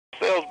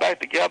ourselves back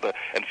together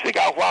and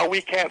figure out why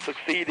we can't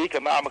succeed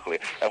economically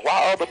and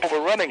why other people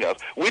are running us.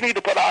 We need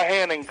to put our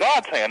hand in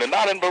God's hand and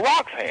not in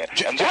Barack's hand,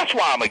 and that's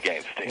why I'm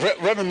against it.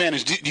 Reverend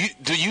Mannings,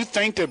 do you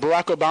think that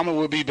Barack Obama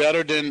will be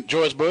better than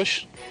George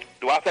Bush?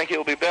 Do I think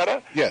he'll be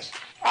better? Yes.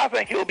 I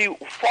think he'll be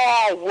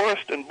far worse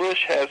than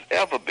Bush has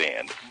ever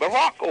been.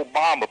 Barack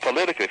Obama,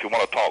 politically, if you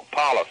want to talk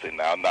policy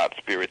now, not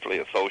spiritually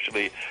or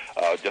socially,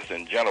 just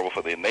in general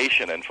for the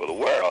nation and for the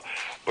world,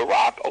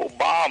 Barack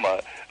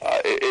Obama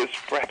is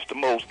perhaps the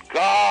most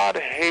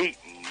God-hating,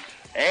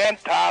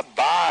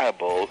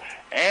 anti-Bible,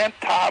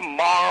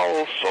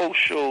 anti-moral,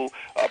 social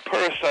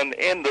person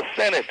in the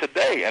Senate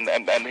today, and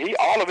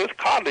all of his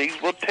colleagues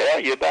will tell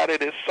you that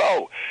it is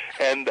so.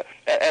 And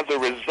as a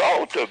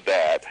result of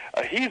that,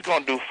 he's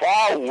going to do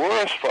far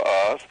worse for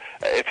us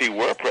if he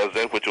were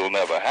president, which will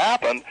never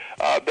happen,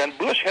 than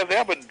Bush has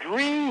ever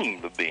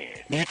dreamed of being.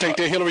 Do you think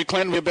that Hillary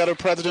Clinton will be a better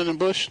president than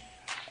Bush?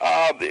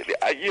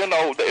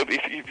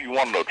 If you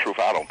want to know the truth,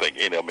 I don't think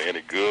any of them are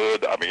any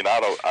good. I mean,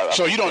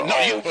 So you don't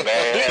know?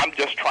 I'm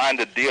just trying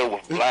to deal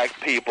with black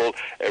people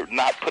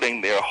not putting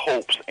their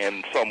hopes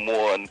in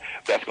someone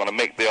that's going to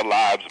make their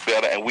lives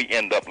better, and we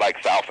end up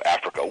like South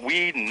Africa.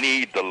 We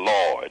need the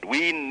Lord.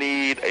 We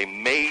need a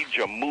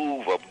major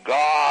move of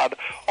God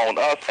on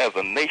us as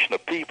a nation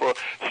of people.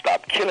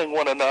 Stop killing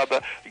one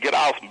another. Get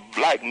our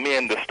black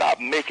men to stop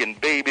making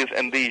babies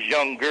and these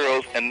young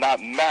girls and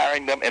not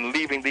marrying them and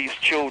leaving these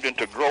children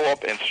to grow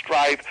up in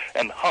strife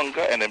and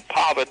hunger and in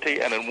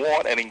poverty and in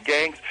want and in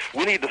gangs.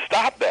 We need to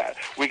stop that.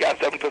 We got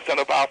 7%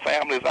 of our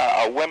families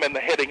are women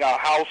heading our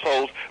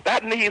households.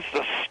 That needs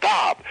to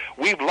stop.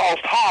 We've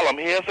lost Harlem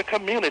here as a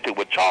community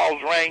with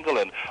Charles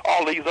Rangel and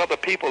all these other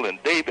people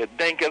and David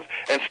Dinkins,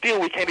 and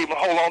still we can't even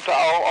hold on to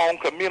our own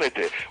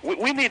community.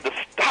 We need to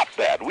stop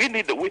that. We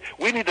need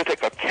to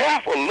take a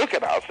careful look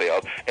at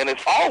ourselves, and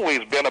it's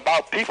always been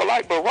about people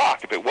like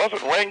Barack. If it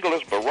wasn't Rangel,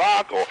 it's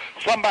Barack or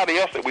somebody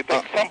else that we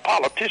think, some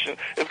politician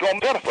is going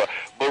to benefit.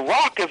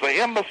 Barack is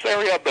an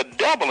emissary of the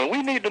devil, and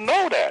we need to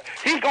know that.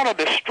 He's going to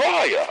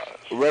destroy us.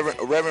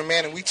 Reverend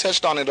Manning, we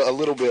touched on it a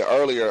little bit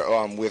earlier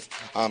with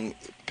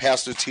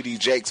Pastor T.D.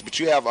 Jakes, but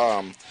you have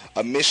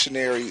a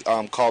missionary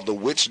called the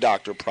Witch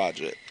Doctor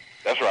Project.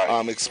 That's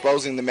right.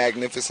 Exposing the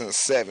Magnificent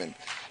Seven,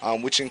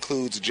 which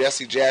includes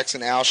Jesse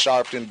Jackson, Al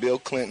Sharpton, Bill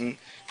Clinton,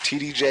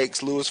 T.D.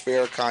 Jakes, Louis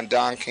Farrakhan,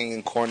 Don King,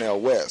 and Cornel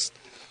West.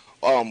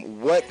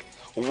 What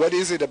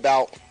is it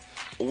about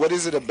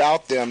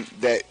them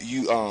that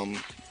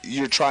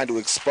you're trying to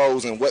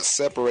expose, and what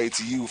separates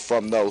you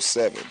from those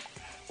seven?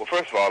 Well,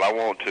 first of all, I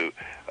want to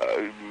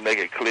make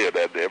it clear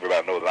that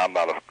everybody knows that I'm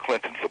not a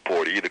Clinton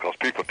supporter either, because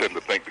people tend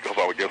to think because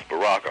I'm against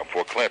Barack, I'm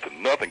for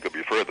Clinton. Nothing could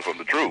be further from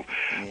the truth.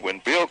 Mm-hmm. When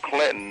Bill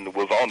Clinton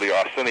was on the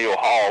Arsenio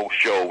Hall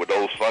show with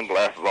those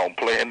sunglasses on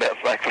playing that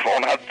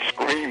saxophone, I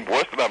screamed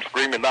worse than I'm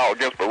screaming now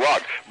against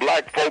Barack.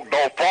 Black folk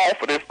don't fall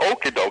for this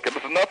okie-doke, and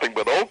this is nothing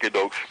but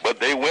okie-doke, but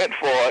they went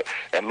for it,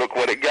 and look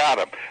what it got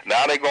them.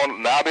 Now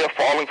they're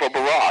falling for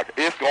Barack.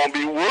 It's going to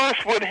be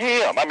worse with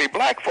him. I mean,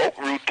 black folk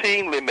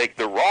routinely make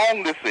the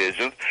wrong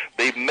decisions.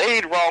 They've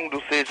made wrong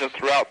decisions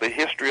throughout the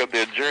history of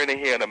their journey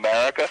here in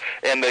America,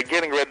 and they're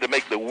getting ready to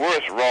make the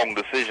worst wrong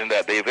decision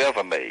that they've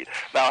ever made.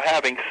 Now,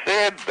 having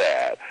said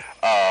that,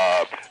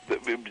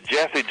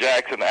 Jesse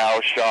Jackson, Al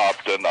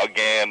Sharpton,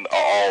 again,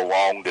 are all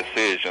wrong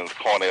decisions.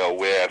 Cornel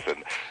West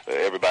and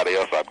everybody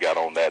else I've got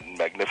on that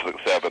Magnificent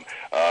Seven,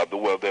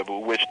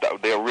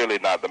 they're really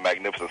not the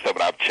Magnificent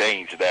Seven. I've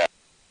changed that.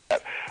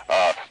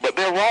 But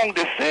they're wrong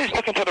decisions,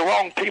 looking to the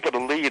wrong people to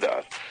lead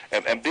us.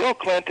 And Bill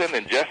Clinton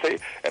and Jesse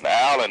and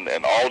Al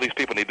and all these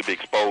people need to be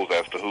exposed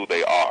as to who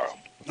they are.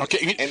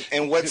 Okay.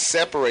 And what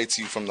separates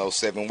you from those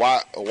seven?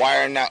 Why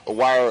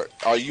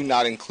are you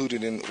not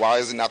included in? Why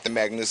is it not the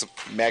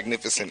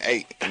Magnificent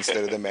Eight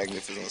instead of the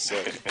Magnificent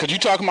Seven? Because you're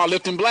talking about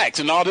lifting blacks,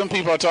 and all them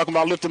people are talking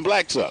about lifting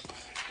blacks up.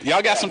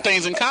 Y'all got some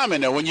things in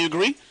common there. Wouldn't you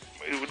agree?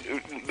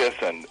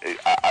 Listen,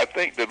 I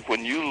think that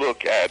when you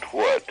look at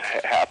what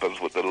happens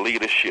with the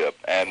leadership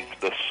and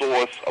the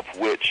source of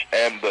which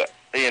and the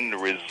end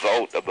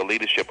result of the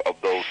leadership of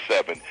those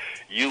seven,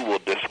 you will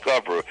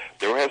discover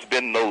there has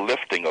been no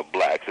lifting of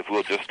blacks. If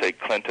we'll just take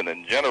Clinton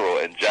in general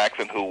and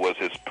Jackson, who was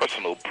his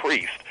personal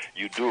priest,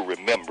 you do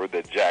remember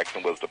that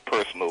Jackson was the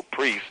personal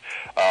priest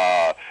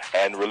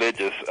and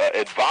religious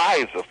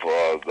advisor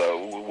for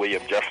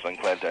William Jefferson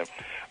Clinton.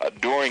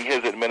 During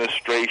his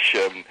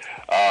administration,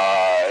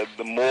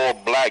 the more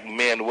black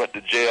men went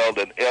to jail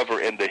than ever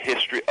in the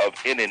history of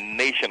any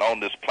nation on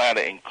this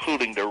planet,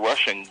 including the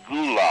Russian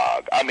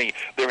Gulag. I mean,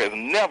 there has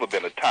never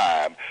been a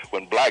time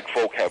when black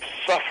folk have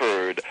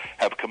suffered,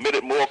 have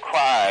committed more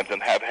crimes,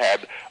 and have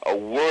had a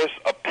worse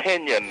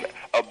opinion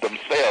of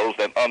themselves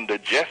than under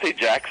Jesse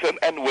Jackson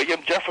and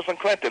William Jefferson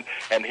Clinton.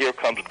 And here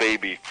comes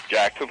baby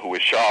Jackson, who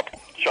is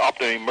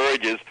Sharpton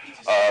emerges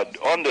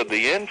under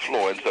the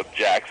influence of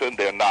Jackson.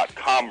 They're not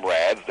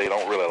comrades. They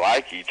don't really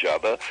like each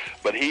other.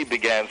 But he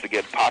begins to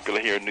get popular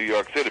here in New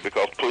York City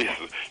because police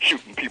are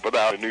shooting people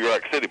down in New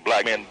York City,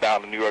 black men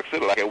down in New York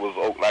City, like it was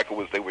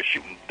they were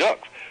shooting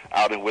ducks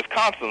out in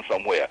Wisconsin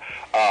somewhere.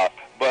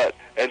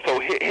 And so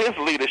his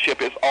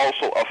leadership is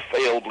also a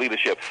failed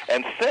leadership.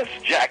 And since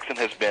Jackson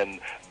has been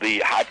the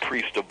high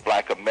priest of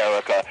black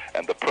America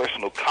and the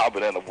personal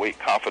confidant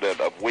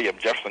of William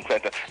Jefferson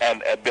Clinton,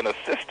 and had been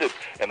assisted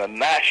in a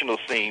national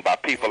scene by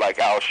people like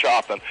Al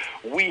Sharpton,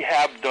 we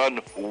have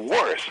done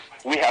worse.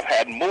 We have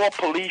had more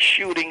police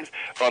shootings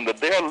under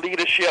their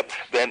leadership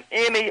than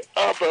any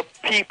other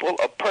people,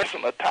 a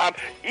person, a time,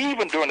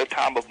 even during the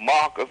time of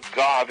Marcus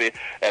Garvey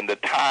and the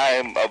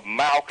time of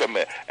Malcolm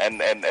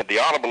and the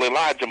Honorable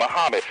Elijah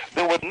Muhammad.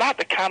 There was not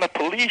the kind of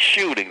police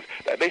shootings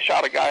that they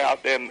shot a guy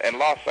out there in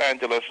Los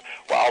Angeles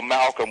while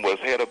Malcolm was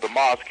head of the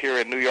mosque here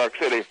in New York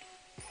City.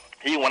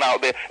 He went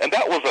out there, and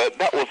that was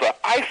a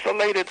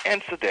isolated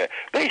incident.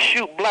 They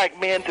shoot black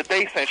men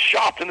today since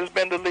Sharpton has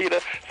been the leader,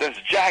 since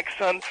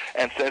Jackson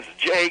and since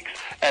Jakes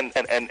and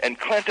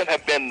Clinton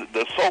have been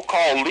the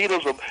so-called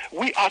leaders of.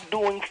 We are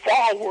doing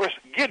far worse.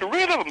 Get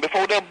rid of them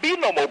before there'll be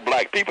no more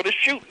black people to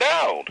shoot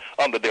down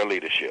under their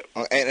leadership.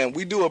 And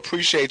we do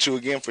appreciate you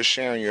again for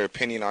sharing your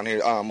opinion on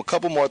here. A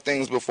couple more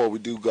things before we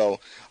do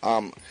go.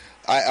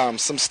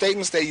 Some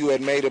statements that you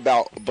had made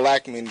about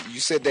black men.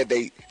 You said that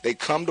they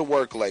come to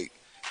work late.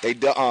 They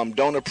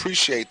don't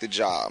appreciate the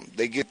job.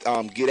 They get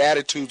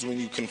attitudes when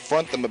you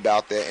confront them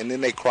about that, and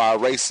then they cry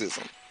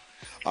racism.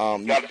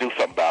 Got to do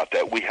something about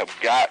that. We have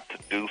got to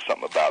do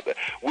something about that.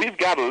 We've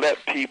got to let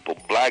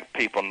black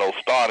people know,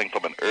 starting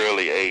from an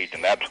early age,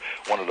 and that's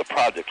one of the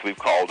projects we've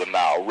called the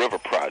Nile River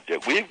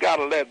Project. We've got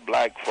to let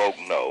black folk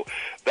know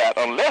that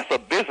unless a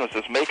business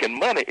is making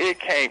money, it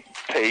can't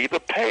pay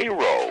the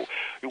payroll.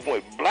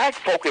 Black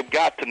folk have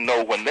got to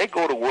know when they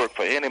go to work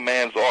for any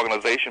man's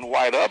organization,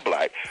 white or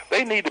black,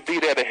 they need to be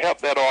there to help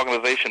that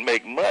organization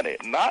make money,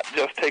 not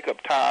just take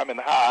up time and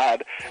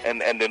hide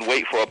and then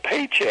wait for a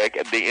paycheck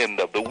at the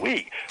end of the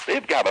week.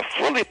 They've got to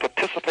fully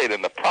participate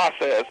in the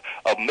process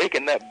of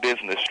making that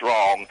business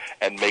strong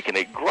and making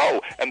it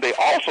grow. And they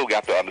also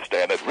got to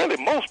understand that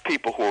really most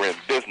people who are in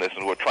business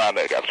and who are trying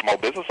to have small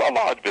business or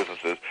large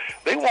businesses,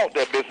 they want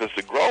their business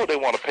to grow. They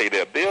want to pay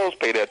their bills,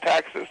 pay their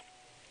taxes.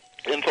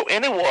 And so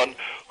anyone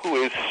who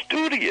is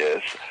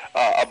studious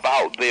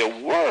about their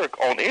work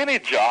on any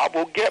job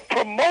will get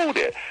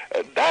promoted.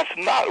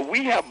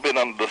 We have been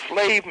under the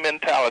slave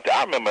mentality.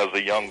 I remember as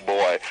a young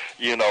boy,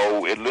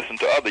 and listened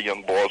to other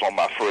young boys on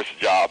my first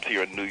jobs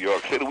here in New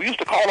York City. We used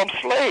to call them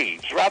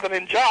slaves rather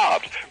than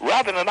jobs,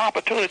 rather than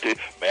opportunity.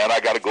 Man, I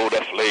got to go to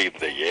that slave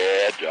today.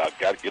 Yeah, job,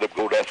 got to get up,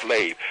 go to that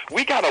slave.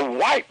 We got to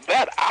wipe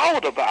that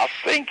out of our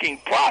thinking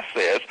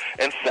process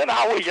and send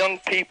our young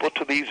people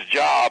to these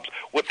jobs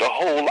with the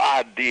whole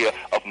idea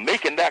of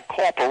making that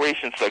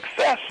corporation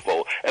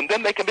successful, and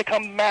then they can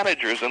become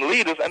managers and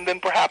leaders and then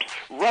perhaps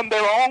run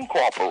their own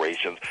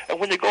corporations. And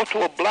when you go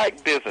to a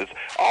black business,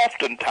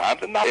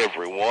 oftentimes, and not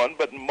everyone,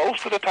 but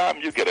most of the time,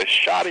 you get a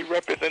shoddy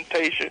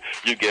representation,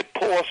 you get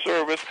poor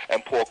service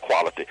and poor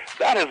quality.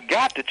 That has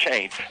got to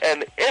change,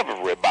 and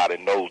everybody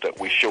knows that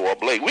we show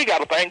up late. We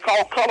got a thing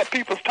called colored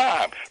people's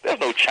time. There's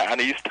no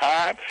Chinese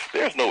time.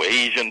 There's no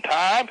Asian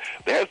time.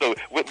 But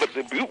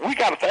we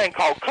got a thing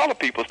called colored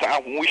people's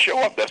time. When we show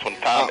up, that's when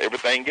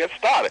everything gets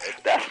started.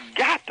 That's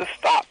got to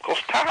stop, because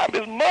time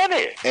is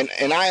money.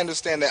 And I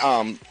understand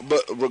that.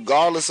 But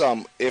regardless,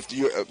 if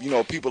you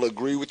people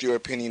agree with your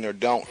opinion or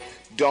don't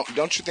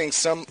you think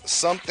some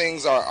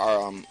things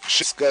are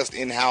discussed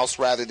in house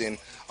rather than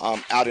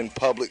out in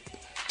public,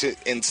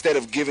 instead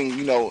of giving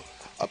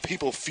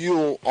people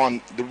fuel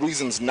on the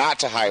reasons not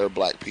to hire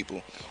black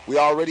people? We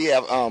already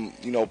have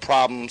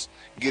problems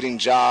getting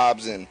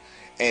jobs and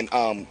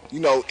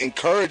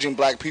encouraging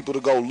black people to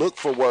go look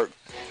for work.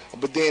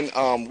 But then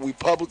we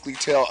publicly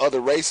tell other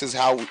races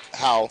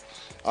how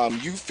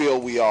you feel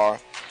we are,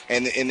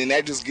 and then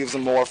that just gives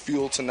them more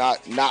fuel to not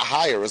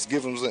hire us,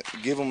 give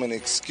them an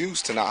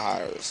excuse to not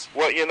hire us.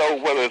 Well,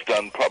 whether it's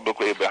done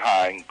publicly or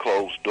behind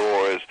closed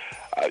doors,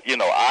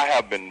 I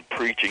have been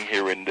preaching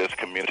here in this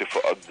community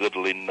for a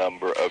goodly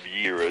number of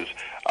years,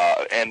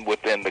 and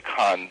within the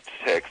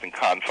context and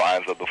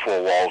confines of the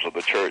four walls of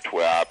the church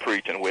where I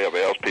preach and wherever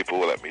else people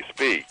will let me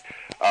speak.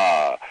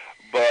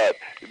 But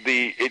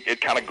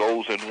it kind of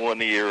goes in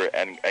one ear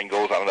and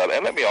goes on another.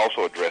 And let me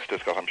also address this,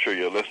 because I'm sure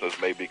your listeners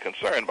may be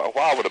concerned about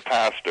why would a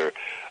pastor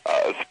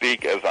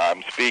speak as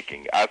I'm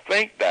speaking. I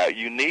think that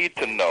you need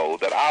to know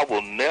that I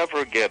will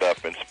never get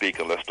up and speak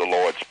unless the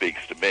Lord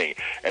speaks to me.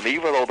 And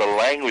even though the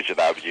language that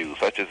I've used,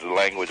 such as the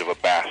language of a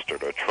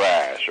bastard or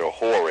trash or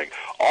whoring,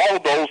 all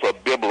those are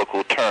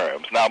biblical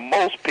terms. Now,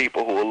 most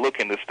people who are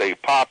looking to stay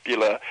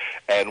popular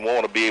and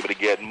want to be able to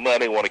get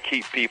money, want to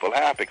keep people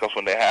happy, because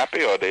when they're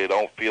happy or they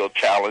don't feel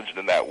challenged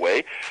in that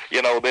way,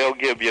 they'll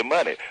give you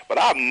money. But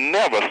I've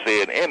never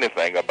said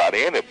anything about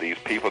any of these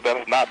people that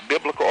is not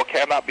biblical or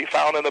cannot be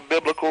found in a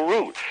biblical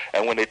root.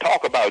 And when they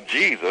talk about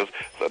Jesus,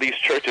 so these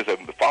churches are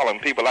following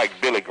people like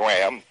Billy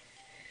Graham,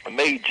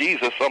 made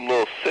Jesus some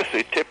little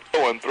sissy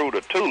tiptoeing through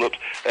the tulips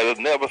that has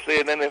never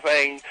said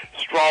anything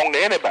strong to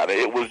anybody.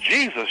 It was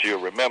Jesus, you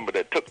remember,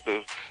 that took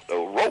the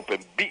rope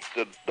and beat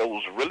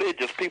those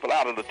religious people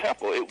out of the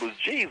temple. It was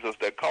Jesus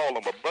that called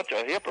them a bunch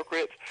of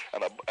hypocrites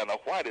and a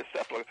whited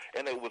sepulchre,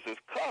 and it was his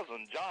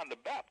cousin, John the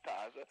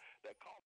Baptizer, that called